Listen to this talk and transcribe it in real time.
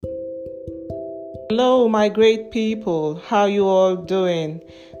Hello, my great people. How you all doing?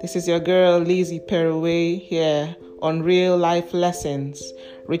 This is your girl Lizzie Perway here on Real Life Lessons,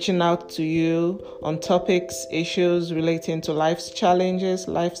 reaching out to you on topics, issues relating to life's challenges,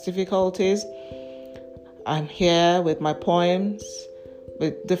 life's difficulties. I'm here with my poems,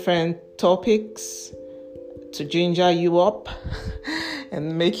 with different topics to ginger you up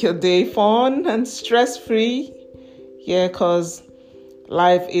and make your day fun and stress-free. Yeah, because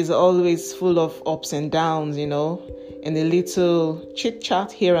life is always full of ups and downs, and a little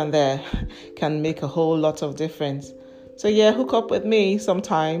chit-chat here and there can make a whole lot of difference. So yeah, hook up with me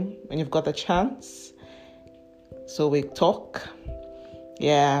sometime when you've got the chance. So we talk.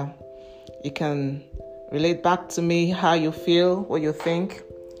 Yeah, you can relate back to me how you feel, what you think.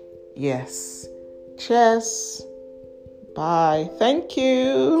 Yes. Cheers. Bye. Thank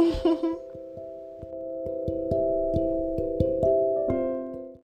you.